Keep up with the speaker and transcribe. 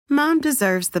Mom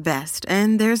deserves the best,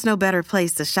 and there's no better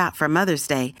place to shop for Mother's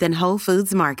Day than Whole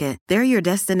Foods Market. They're your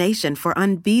destination for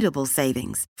unbeatable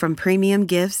savings, from premium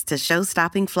gifts to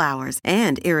show-stopping flowers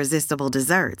and irresistible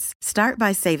desserts. Start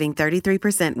by saving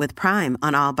 33% with Prime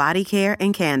on all body care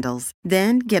and candles.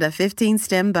 Then get a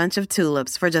 15-stem bunch of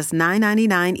tulips for just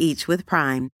 $9.99 each with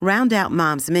Prime. Round out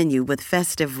Mom's menu with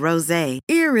festive rosé,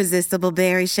 irresistible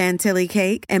berry chantilly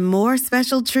cake, and more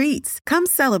special treats. Come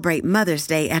celebrate Mother's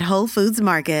Day at Whole Foods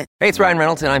Market. Hey, it's Ryan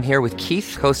Reynolds, and I'm here with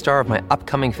Keith, co-star of my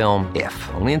upcoming film, If,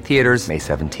 only in theaters May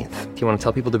 17th. Do you want to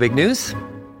tell people the big news?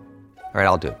 All right,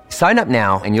 I'll do it. Sign up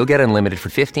now and you'll get unlimited for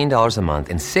 $15 a month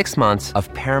and 6 months of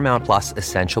Paramount Plus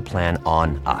Essential Plan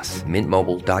on us.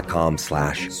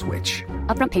 MintMobile.com/switch.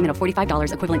 Upfront payment of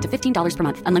 $45 equivalent to $15 per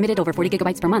month. Unlimited over 40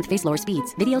 gigabytes per month. Face lower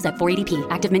speeds. Videos at 480p.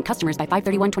 Active Mint customers by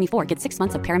 531.24 get 6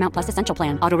 months of Paramount Plus Essential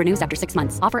Plan. Auto renews after 6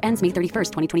 months. Offer ends May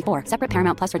 31st, 2024. Separate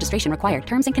Paramount Plus registration required.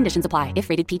 Terms and conditions apply if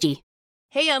rated PG.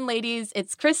 Hey, young ladies,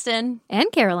 it's Kristen.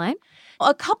 And Caroline.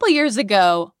 A couple years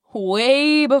ago,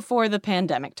 way before the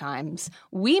pandemic times,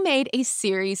 we made a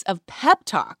series of pep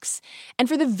talks. And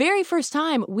for the very first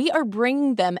time, we are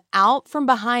bringing them out from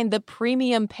behind the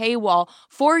premium paywall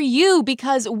for you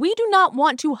because we do not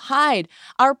want to hide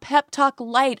our pep talk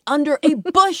light under a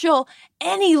bushel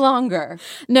any longer.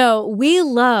 No, we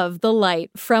love the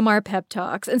light from our pep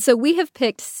talks. And so we have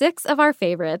picked 6 of our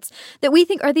favorites that we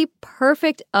think are the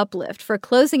perfect uplift for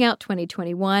closing out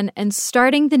 2021 and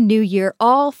starting the new year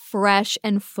all fresh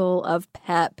and full of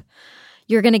pep.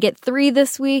 You're going to get 3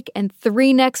 this week and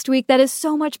 3 next week. That is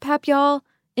so much pep, y'all.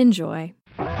 Enjoy.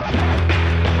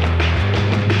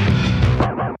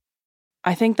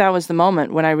 I think that was the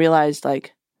moment when I realized,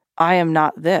 like, I am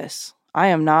not this. I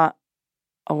am not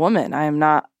a woman. I am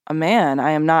not a man.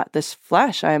 I am not this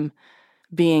flesh. I am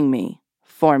being me,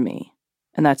 for me.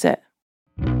 And that's it.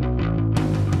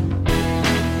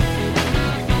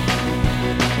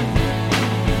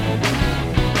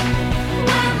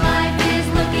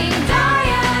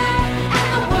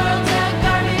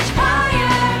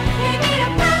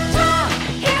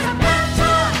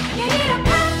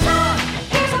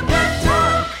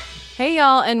 Hey,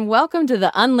 y'all, and welcome to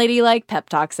the Unladylike Pep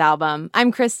Talks album.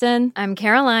 I'm Kristen. I'm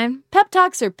Caroline. Pep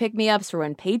Talks are pick-me-ups for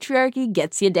when patriarchy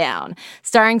gets you down,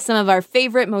 starring some of our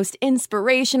favorite, most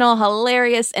inspirational,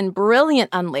 hilarious, and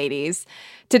brilliant unladies.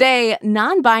 Today,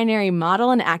 non-binary model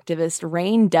and activist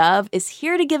Rain Dove is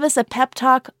here to give us a pep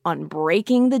talk on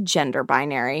breaking the gender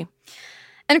binary.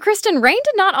 And Kristen, Rain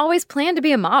did not always plan to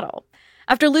be a model.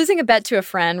 After losing a bet to a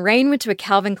friend, Rain went to a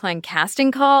Calvin Klein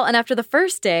casting call, and after the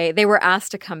first day, they were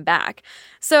asked to come back.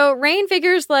 So Rain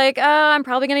figures I'm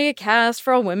probably going to get cast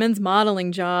for a women's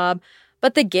modeling job.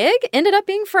 But the gig ended up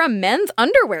being for a men's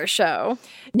underwear show.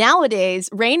 Nowadays,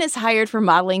 Rain is hired for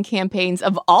modeling campaigns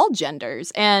of all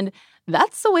genders, and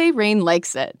that's the way Rain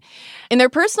likes it. In their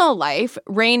personal life,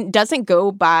 Rain doesn't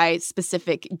go by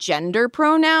specific gender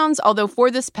pronouns, although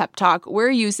for this pep talk,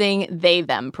 we're using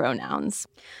they-them pronouns.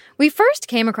 We first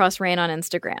came across Rain on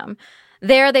Instagram.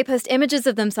 There, they post images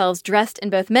of themselves dressed in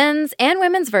both men's and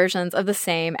women's versions of the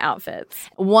same outfits.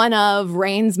 One of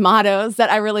Rain's mottos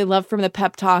that I really love from the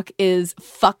pep talk is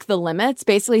fuck the limits,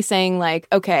 basically saying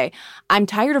okay, I'm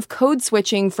tired of code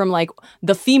switching from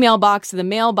the female box to the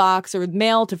male box or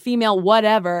male to female,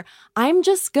 whatever. I'm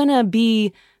just gonna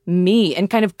be me and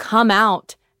kind of come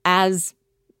out as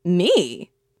me.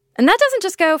 And that doesn't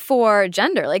just go for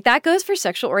gender, that goes for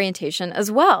sexual orientation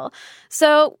as well.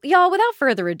 So, y'all, without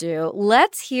further ado,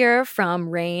 let's hear from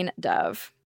Rain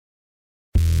Dove.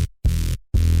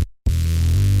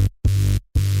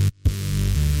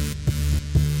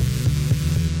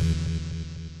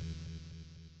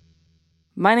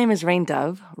 My name is Rain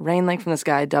Dove. Rain like from the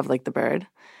sky, dove like the bird.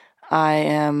 I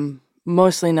am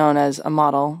mostly known as a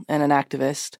model and an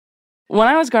activist. When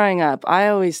I was growing up, I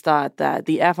always thought that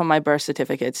the F on my birth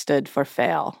certificate stood for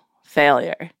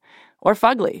failure, or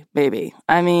fugly, baby.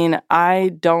 I mean,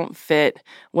 I don't fit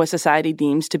what society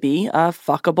deems to be a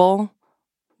fuckable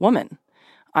woman.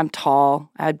 I'm tall,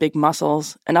 I had big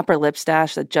muscles, an upper lip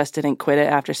stash that just didn't quit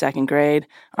it after 2nd grade,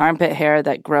 armpit hair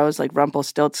that grows like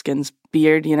Rumpelstiltskin's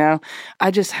beard,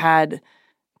 I just had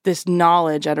this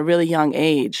knowledge at a really young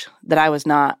age that I was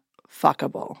not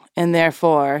fuckable. And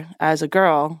therefore, as a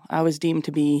girl, I was deemed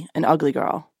to be an ugly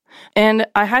girl. And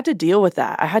I had to deal with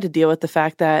that. I had to deal with the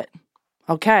fact that,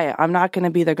 okay, I'm not going to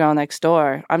be the girl next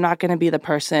door. I'm not going to be the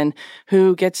person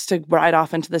who gets to ride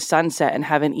off into the sunset and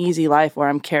have an easy life where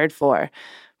I'm cared for.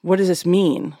 What does this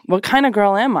mean? What kind of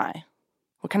girl am I?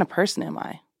 What kind of person am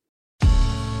I?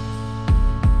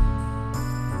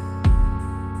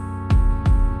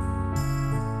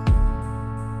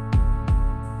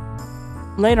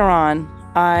 Later on,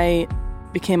 I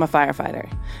became a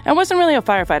firefighter. I wasn't really a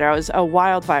firefighter. I was a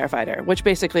wild firefighter, which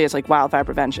basically is like wildfire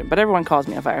prevention, but everyone calls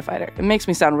me a firefighter. It makes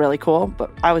me sound really cool,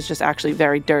 but I was just actually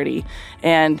very dirty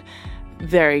and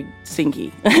very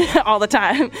stinky all the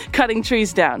time, cutting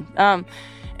trees down.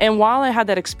 And while I had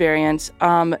that experience,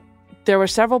 there were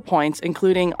several points,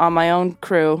 including on my own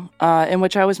crew, in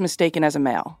which I was mistaken as a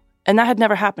male. And that had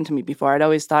never happened to me before. I'd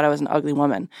always thought I was an ugly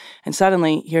woman. And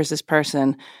suddenly, here's this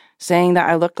person saying that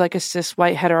I looked like a cis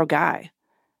white hetero guy.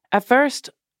 At first,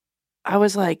 I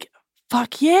was like,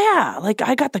 fuck yeah. Like,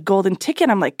 I got the golden ticket.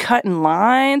 I'm like cutting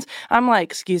lines. I'm like,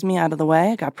 excuse me, out of the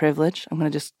way. I got privilege. I'm going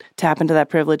to just tap into that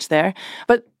privilege there.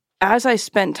 But as I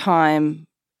spent time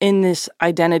in this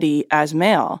identity as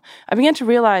male, I began to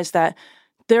realize that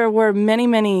there were many,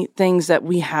 many things that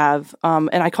we have, and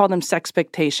I call them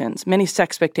sexpectations, many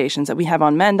sexpectations that we have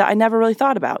on men that I never really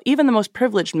thought about, even the most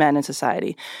privileged men in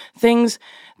society. Things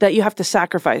that you have to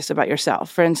sacrifice about yourself.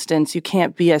 For instance, you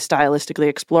can't be as stylistically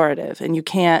explorative, and you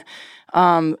can't,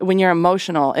 when you're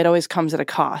emotional, it always comes at a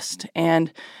cost.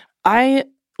 And I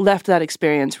left that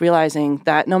experience realizing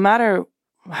that no matter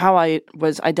how I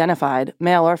was identified,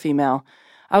 male or female,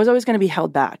 I was always going to be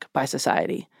held back by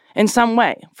society. In some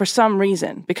way, for some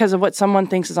reason, because of what someone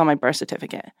thinks is on my birth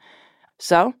certificate.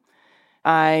 So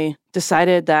I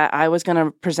decided that I was going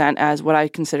to present as what I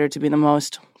considered to be the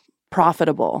most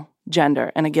profitable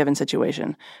gender in a given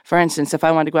situation. For instance, if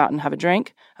I wanted to go out and have a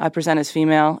drink, I present as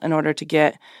female in order to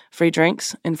get free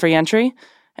drinks and free entry.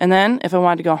 And then if I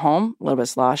wanted to go home, a little bit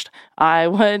sloshed, I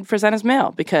would present as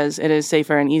male because it is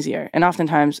safer and easier. And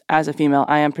oftentimes, as a female,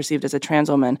 I am perceived as a trans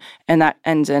woman, and that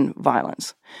ends in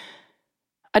violence.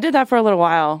 I did that for a little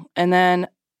while, and then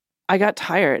I got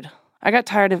tired. I got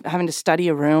tired of having to study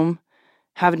a room,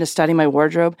 having to study my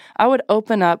wardrobe. I would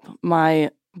open up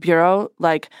my bureau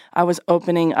like I was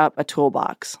opening up a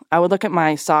toolbox. I would look at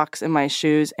my socks and my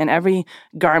shoes and every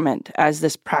garment as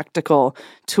this practical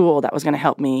tool that was going to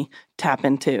help me tap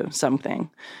into something.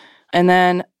 And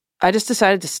then I just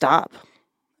decided to stop,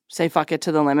 say fuck it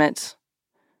to the limits.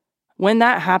 When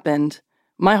that happened,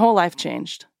 my whole life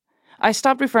changed. I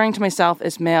stopped referring to myself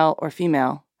as male or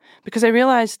female because I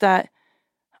realized that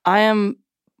I am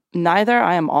neither,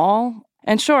 I am all.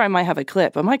 And sure, I might have a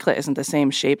clit, but my clit isn't the same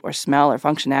shape or smell or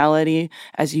functionality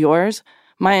as yours.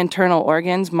 My internal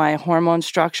organs, my hormone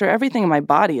structure, everything in my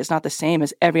body is not the same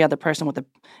as every other person with an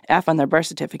F on their birth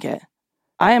certificate.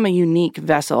 I am a unique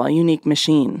vessel, a unique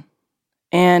machine.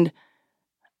 And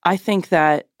I think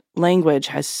that language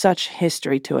has such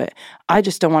history to it. I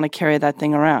just don't want to carry that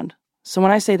thing around. So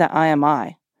when I say that I am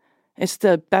I, it's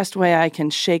the best way I can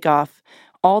shake off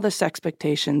all the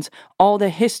sexpectations, all the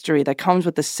history that comes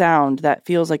with the sound that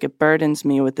feels like it burdens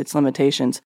me with its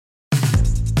limitations.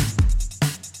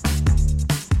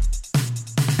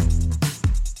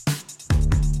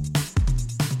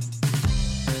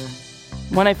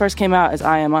 When I first came out as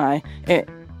I am I,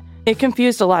 it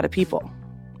confused a lot of people.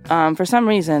 For some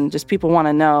reason, just people want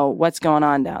to know what's going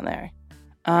on down there.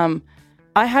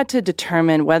 I had to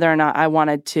determine whether or not I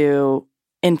wanted to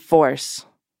enforce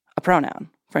a pronoun,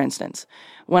 for instance.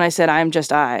 When I said I'm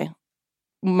just I,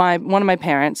 one of my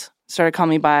parents started calling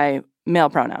me by male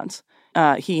pronouns,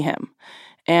 he, him.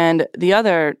 And the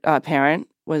other parent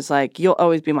was like, you'll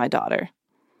always be my daughter.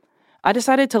 I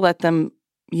decided to let them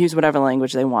use whatever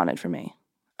language they wanted for me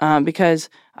because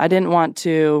I didn't want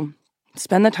to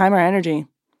spend the time or energy.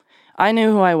 I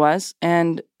knew who I was,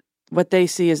 and what they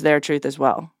see is their truth as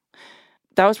well.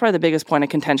 That was probably the biggest point of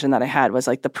contention that I had was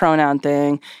like the pronoun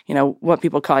thing, you know, what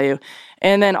people call you.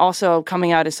 And then also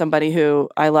coming out as somebody who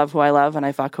I love and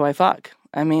I fuck who I fuck.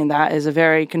 I mean, that is a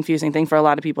very confusing thing for a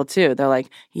lot of people too. They're like,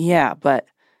 yeah, but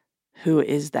who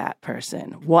is that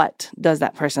person? What does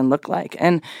that person look like?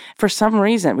 And for some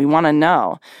reason, we want to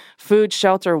know food,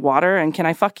 shelter, water, and can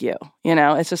I fuck you? You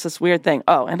know, it's just this weird thing.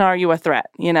 Oh, and are you a threat?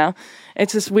 You know,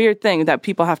 it's this weird thing that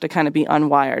people have to kind of be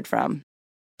unwired from.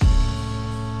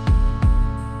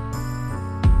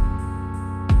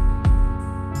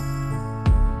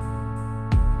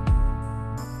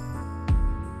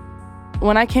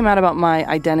 When I came out about my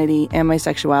identity and my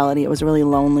sexuality, it was a really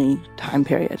lonely time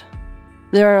period.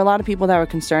 There are a lot of people that were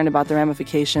concerned about the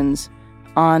ramifications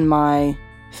on my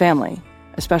family,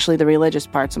 especially the religious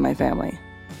parts of my family.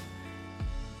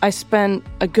 I spent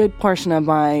a good portion of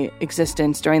my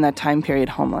existence during that time period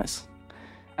homeless.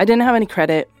 I didn't have any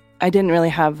credit. I didn't really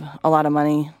have a lot of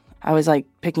money. I was like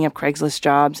picking up Craigslist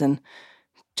jobs and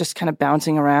just kind of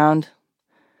bouncing around.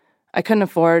 I couldn't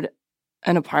afford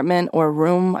an apartment or a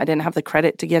room. I didn't have the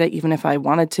credit to get it, even if I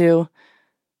wanted to.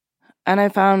 And I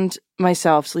found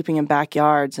myself sleeping in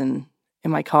backyards and in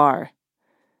my car.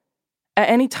 At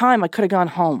any time, I could have gone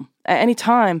home. At any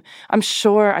time, I'm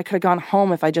sure I could have gone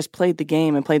home if I just played the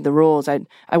game and played the rules. I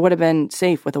would have been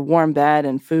safe with a warm bed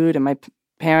and food, and my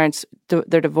parents,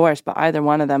 they're divorced, but either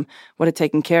one of them would have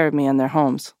taken care of me in their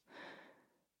homes.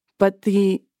 But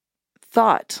the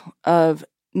thought of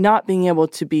not being able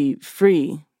to be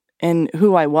free in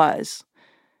who I was,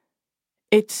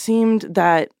 it seemed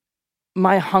that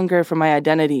my hunger for my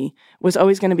identity was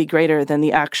always going to be greater than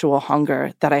the actual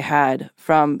hunger that I had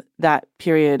from that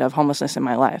period of homelessness in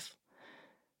my life.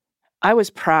 I was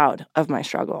proud of my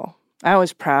struggle. I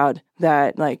was proud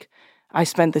that, I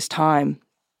spent this time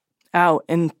out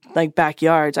in,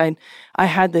 backyards. I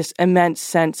had this immense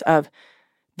sense of,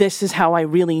 this is how I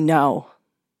really know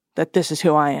that this is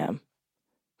who I am.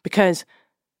 Because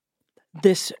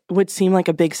this would seem like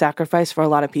a big sacrifice for a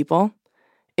lot of people.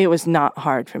 It was not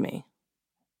hard for me,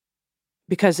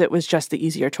 because it was just the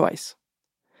easier choice.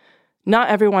 Not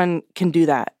everyone can do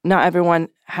that. Not everyone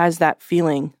has that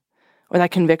feeling or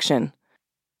that conviction.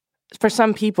 For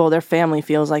some people, their family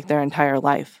feels like their entire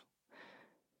life.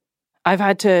 I've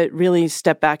had to really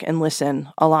step back and listen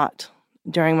a lot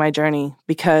during my journey,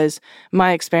 because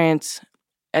my experience,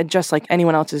 just like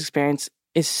anyone else's experience,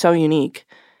 is so unique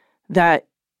that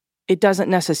it doesn't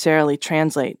necessarily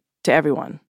translate to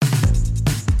everyone.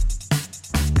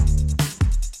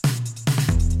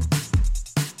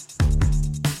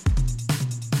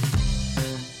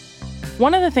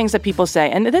 One of the things that people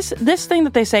say, and this thing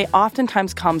that they say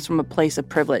oftentimes comes from a place of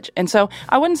privilege. And so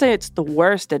I wouldn't say it's the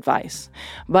worst advice,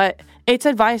 but it's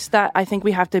advice that I think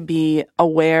we have to be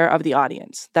aware of the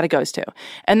audience that it goes to.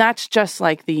 And that's just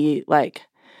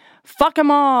fuck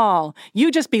them all. You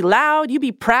just be loud, you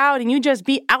be proud, and you just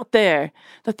be out there.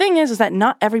 The thing is that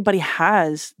not everybody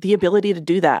has the ability to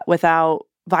do that without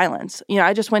violence.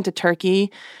 I just went to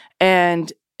Turkey,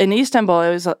 and in Istanbul,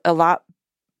 it was a lot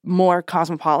more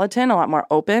cosmopolitan, a lot more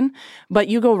open, but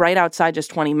you go right outside just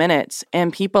 20 minutes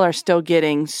and people are still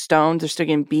getting stoned, they're still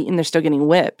getting beaten, they're still getting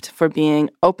whipped for being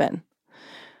open.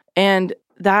 And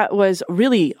that was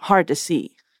really hard to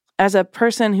see. As a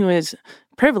person who is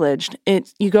privileged,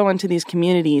 you go into these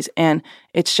communities and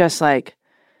it's just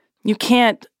you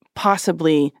can't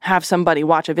possibly have somebody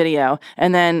watch a video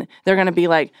and then they're going to be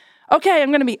like, okay,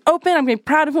 I'm going to be open, I'm going to be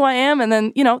proud of who I am, and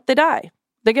then, they die.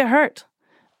 They get hurt.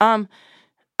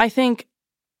 I think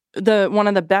one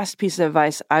of the best pieces of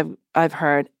advice I've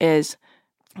heard is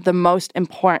the most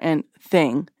important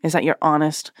thing is that you're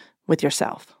honest with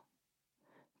yourself.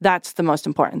 That's the most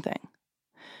important thing.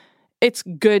 It's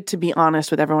good to be honest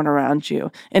with everyone around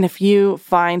you. And if you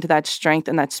find that strength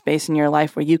and that space in your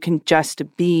life where you can just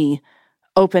be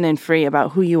open and free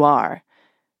about who you are,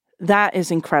 that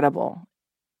is incredible.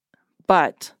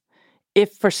 But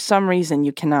if for some reason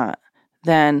you cannot,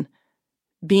 then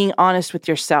being honest with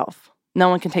yourself, no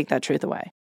one can take that truth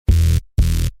away.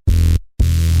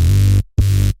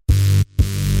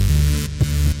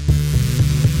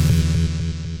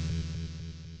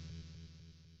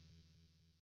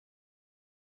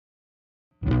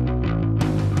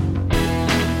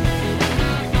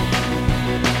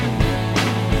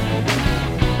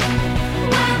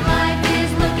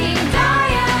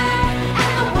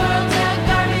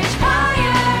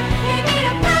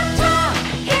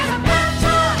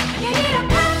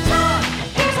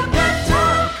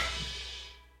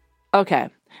 Okay,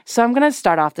 so I'm going to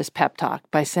start off this pep talk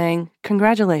by saying,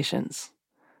 congratulations.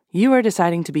 You are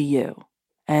deciding to be you.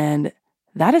 And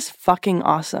that is fucking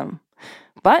awesome.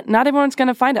 But not everyone's going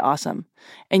to find it awesome.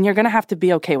 And you're going to have to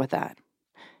be okay with that.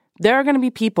 There are going to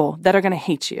be people that are going to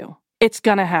hate you. It's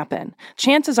going to happen.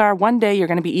 Chances are one day you're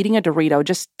going to be eating a Dorito,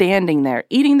 just standing there,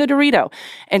 eating the Dorito.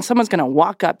 And someone's going to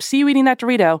walk up, see you eating that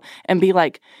Dorito, and be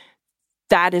like,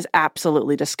 that is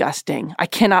absolutely disgusting. I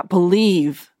cannot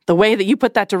believe the way that you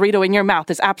put that Dorito in your mouth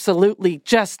is absolutely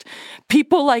just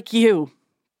people like you.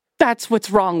 That's what's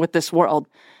wrong with this world.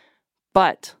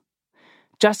 But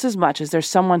just as much as there's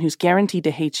someone who's guaranteed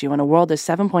to hate you in a world of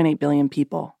 7.8 billion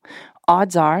people,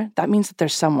 odds are that means that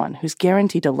there's someone who's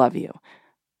guaranteed to love you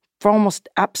for almost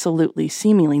absolutely,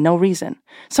 seemingly no reason.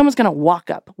 Someone's going to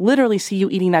walk up, literally see you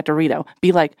eating that Dorito,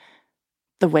 be like,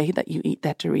 the way that you eat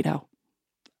that Dorito,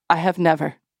 I have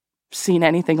never seen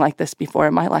anything like this before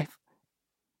in my life.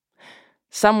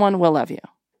 Someone will love you.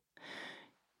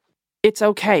 It's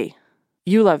okay.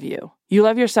 You love you. You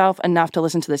love yourself enough to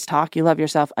listen to this talk. You love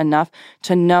yourself enough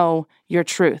to know your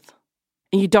truth.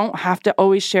 And you don't have to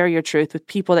always share your truth with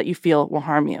people that you feel will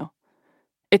harm you.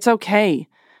 It's okay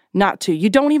not to. You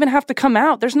don't even have to come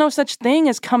out. There's no such thing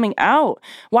as coming out.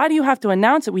 Why do you have to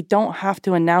announce it? We don't have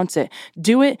to announce it.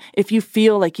 Do it if you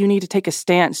feel like you need to take a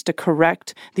stance to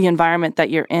correct the environment that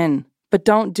you're in. but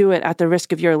don't do it at the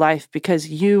risk of your life because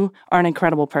you are an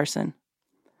incredible person.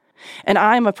 And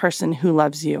I'm a person who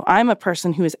loves you. I'm a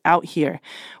person who is out here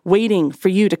waiting for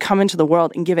you to come into the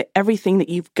world and give it everything that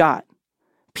you've got.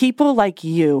 People like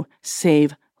you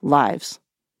save lives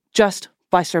just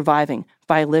by surviving,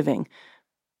 by living.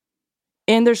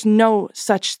 And there's no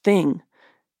such thing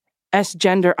as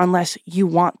gender unless you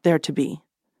want there to be.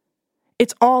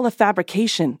 It's all a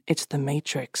fabrication. It's the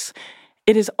Matrix.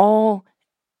 It is all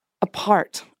a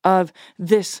part of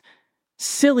this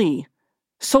silly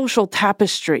social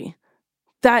tapestry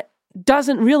that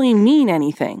doesn't really mean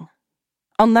anything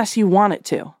unless you want it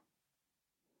to.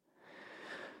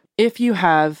 If you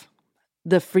have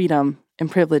the freedom and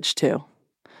privilege to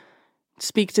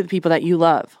speak to the people that you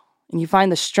love and you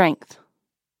find the strength,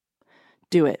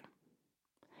 do it.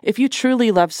 If you truly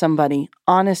love somebody,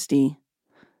 honesty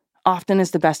often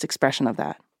is the best expression of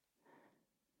that.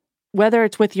 Whether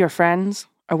it's with your friends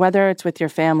or whether it's with your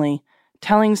family,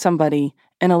 telling somebody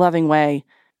in a loving way,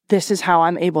 this is how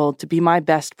I'm able to be my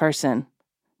best person,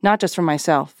 not just for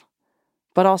myself,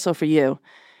 but also for you.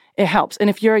 It helps. And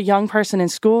if you're a young person in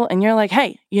school and you're like,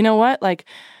 hey, you know what? Like,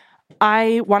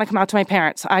 I want to come out to my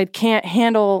parents. I can't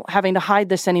handle having to hide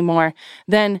this anymore.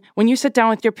 Then when you sit down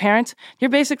with your parents, you're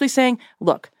basically saying,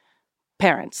 look,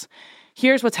 parents,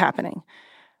 here's what's happening.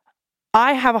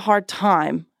 I have a hard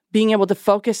time being able to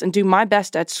focus and do my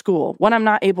best at school when I'm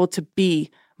not able to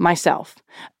be myself.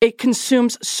 It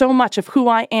consumes so much of who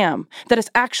I am that it's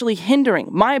actually hindering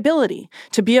my ability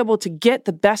to be able to get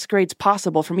the best grades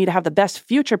possible for me to have the best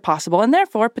future possible and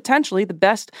therefore potentially the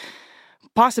best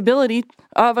possibility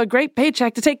of a great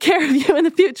paycheck to take care of you in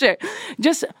the future.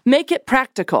 Just make it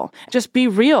practical. Just be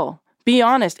real. Be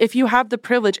honest. If you have the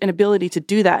privilege and ability to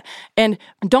do that, and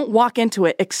don't walk into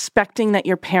it expecting that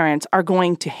your parents are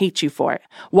going to hate you for it.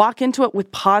 Walk into it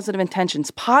with positive intentions,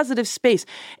 positive space.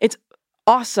 It's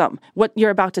awesome what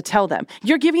you're about to tell them.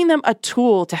 You're giving them a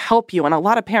tool to help you, and a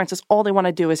lot of parents, that's all they want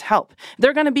to do is help.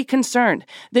 They're going to be concerned.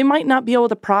 They might not be able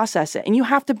to process it, and you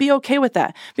have to be okay with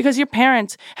that because your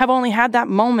parents have only had that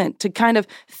moment to kind of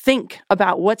think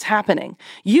about what's happening.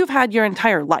 You've had your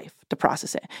entire life to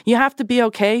process it. You have to be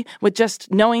okay with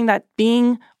just knowing that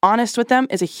being honest with them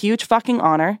is a huge fucking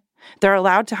honor. They're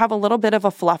allowed to have a little bit of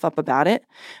a fluff up about it.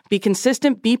 Be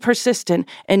consistent, be persistent,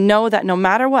 and know that no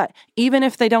matter what, even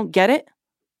if they don't get it,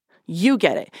 you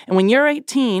get it. And when you're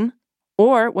 18,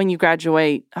 or when you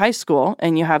graduate high school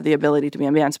and you have the ability to be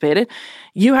emancipated,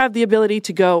 you have the ability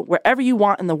to go wherever you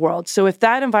want in the world. So if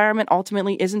that environment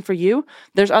ultimately isn't for you,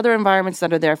 there's other environments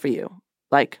that are there for you,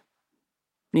 like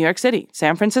New York City,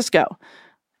 San Francisco,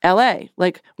 LA,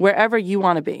 like wherever you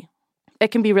want to be. It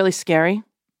can be really scary.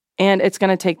 And it's going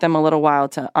to take them a little while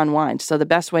to unwind. So the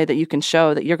best way that you can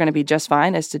show that you're going to be just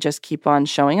fine is to just keep on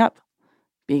showing up.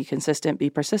 Be consistent,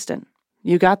 be persistent.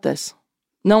 You got this.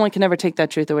 No one can ever take that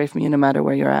truth away from you no matter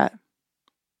where you're at.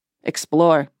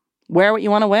 Explore. Wear what you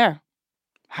want to wear.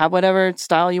 Have whatever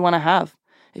style you want to have.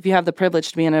 If you have the privilege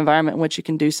to be in an environment in which you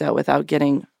can do so without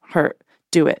getting hurt,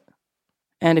 do it.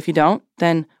 And if you don't,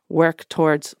 then work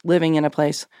towards living in a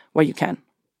place where you can.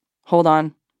 Hold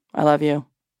on. I love you.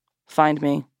 Find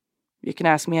me. You can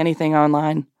ask me anything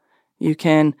online. You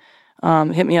can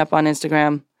hit me up on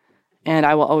Instagram, and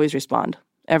I will always respond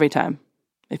every time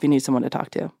if you need someone to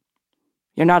talk to.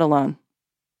 You're not alone.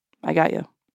 I got you.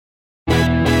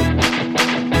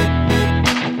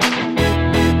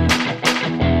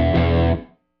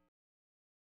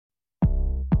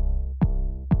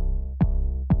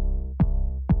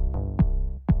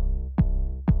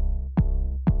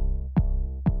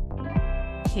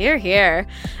 Hear, hear.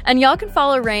 And y'all can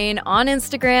follow Rain on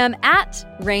Instagram at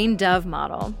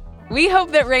RainDoveModel. We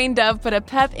hope that Rain Dove put a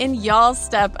pep in y'all's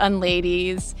step,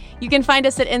 Unladies. You can find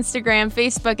us at Instagram,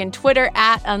 Facebook, and Twitter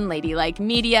at Unladylike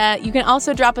Media. You can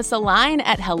also drop us a line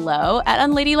at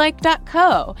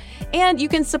hello@unladylike.co. And you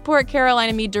can support Caroline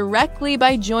and me directly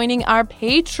by joining our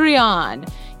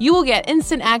Patreon. You will get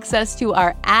instant access to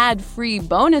our ad-free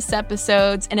bonus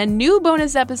episodes and a new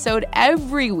bonus episode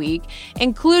every week,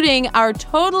 including our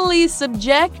totally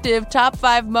subjective top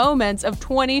 5 moments of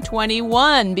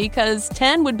 2021, because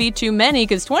 10 would be too many,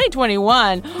 because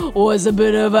 2021 was a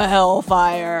bit of a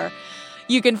hellfire.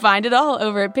 You can find it all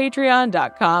over at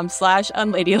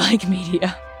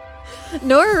patreon.com/unladylikemedia.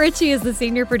 Nora Ritchie is the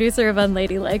senior producer of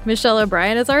Unladylike. Michelle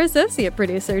O'Brien is our associate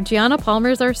producer. Gianna Palmer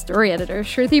is our story editor.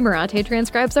 Shruti Marathe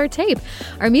transcribes our tape.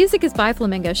 Our music is by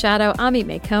Flamingo Shadow, Amit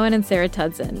May Cohen, and Sarah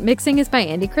Tudson. Mixing is by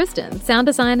Andy Kristen. Sound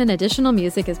design and additional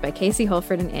music is by Casey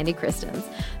Holford and Andy Kristens.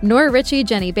 Nora Ritchie,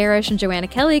 Jenny Barish, and Joanna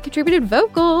Kelly contributed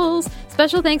vocals.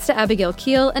 Special thanks to Abigail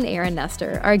Keel and Aaron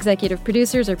Nestor. Our executive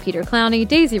producers are Peter Clowney,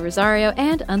 Daisy Rosario,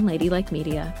 and Unladylike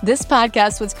Media. This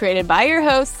podcast was created by your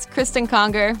hosts, Kristen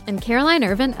Conger and Caroline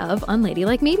Irvin of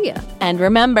Unladylike Media. And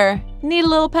remember, need a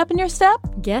little pep in your step?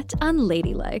 Get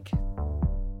unladylike.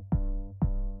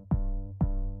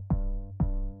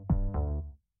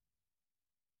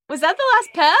 Was that the last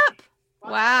pep?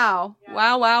 Wow.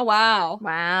 Wow.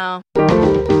 Wow.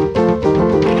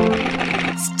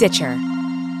 Stitcher.